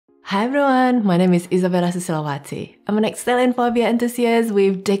Hi everyone, my name is Isabella Susilowati. I'm an Excel and Power BI enthusiast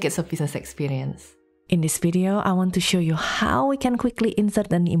with decades of business experience. In this video, I want to show you how we can quickly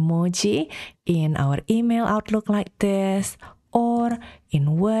insert an emoji in our email Outlook like this, or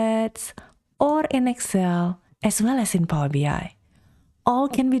in Words, or in Excel, as well as in Power BI. All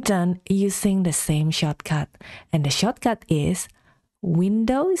can be done using the same shortcut, and the shortcut is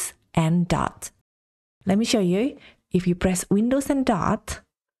Windows and dot. Let me show you. If you press Windows and dot,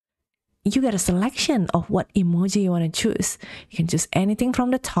 you get a selection of what emoji you want to choose. You can choose anything from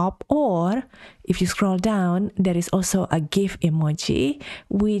the top, or if you scroll down, there is also a GIF emoji,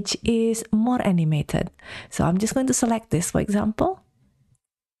 which is more animated. So I'm just going to select this, for example.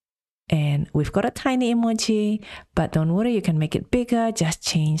 And we've got a tiny emoji, but don't worry, you can make it bigger. Just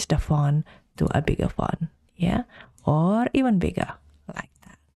change the font to a bigger font, yeah? Or even bigger, like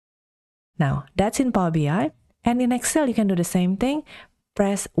that. Now, that's in Power BI. And in Excel, you can do the same thing.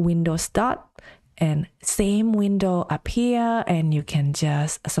 Press Windows dot and same window up here, and you can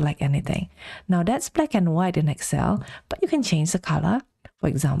just select anything. Now that's black and white in Excel, but you can change the color. For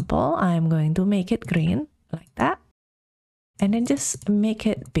example, I'm going to make it green like that, and then just make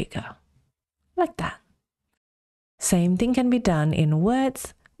it bigger like that. Same thing can be done in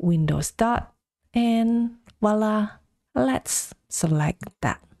Words, Windows dot, and voila, let's select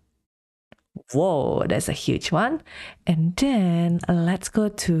that. Whoa, that's a huge one. And then let's go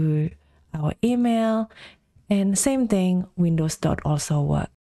to our email, and same thing, Windows dot also work.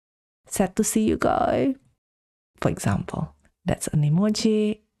 Sad to see you go. For example, that's an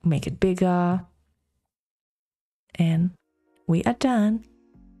emoji, make it bigger, and we are done.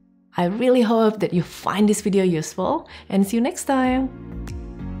 I really hope that you find this video useful, and see you next time.